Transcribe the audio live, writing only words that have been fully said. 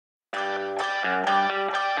My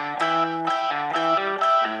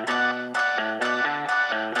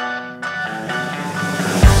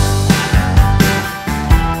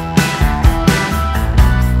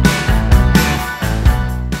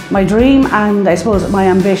dream and I suppose my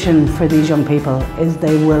ambition for these young people is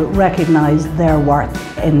they will recognise their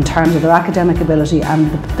worth in terms of their academic ability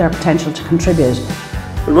and their potential to contribute.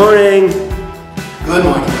 Good morning. Good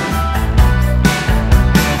morning.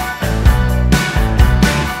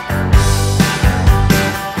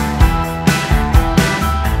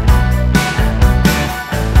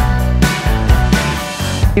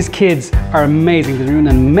 These kids are amazing. They're doing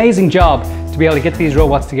an amazing job to be able to get these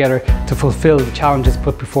robots together to fulfill the challenges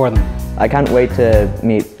put before them. I can't wait to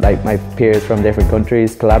meet my peers from different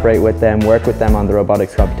countries, collaborate with them, work with them on the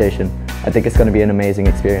robotics competition. I think it's going to be an amazing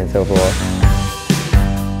experience overall.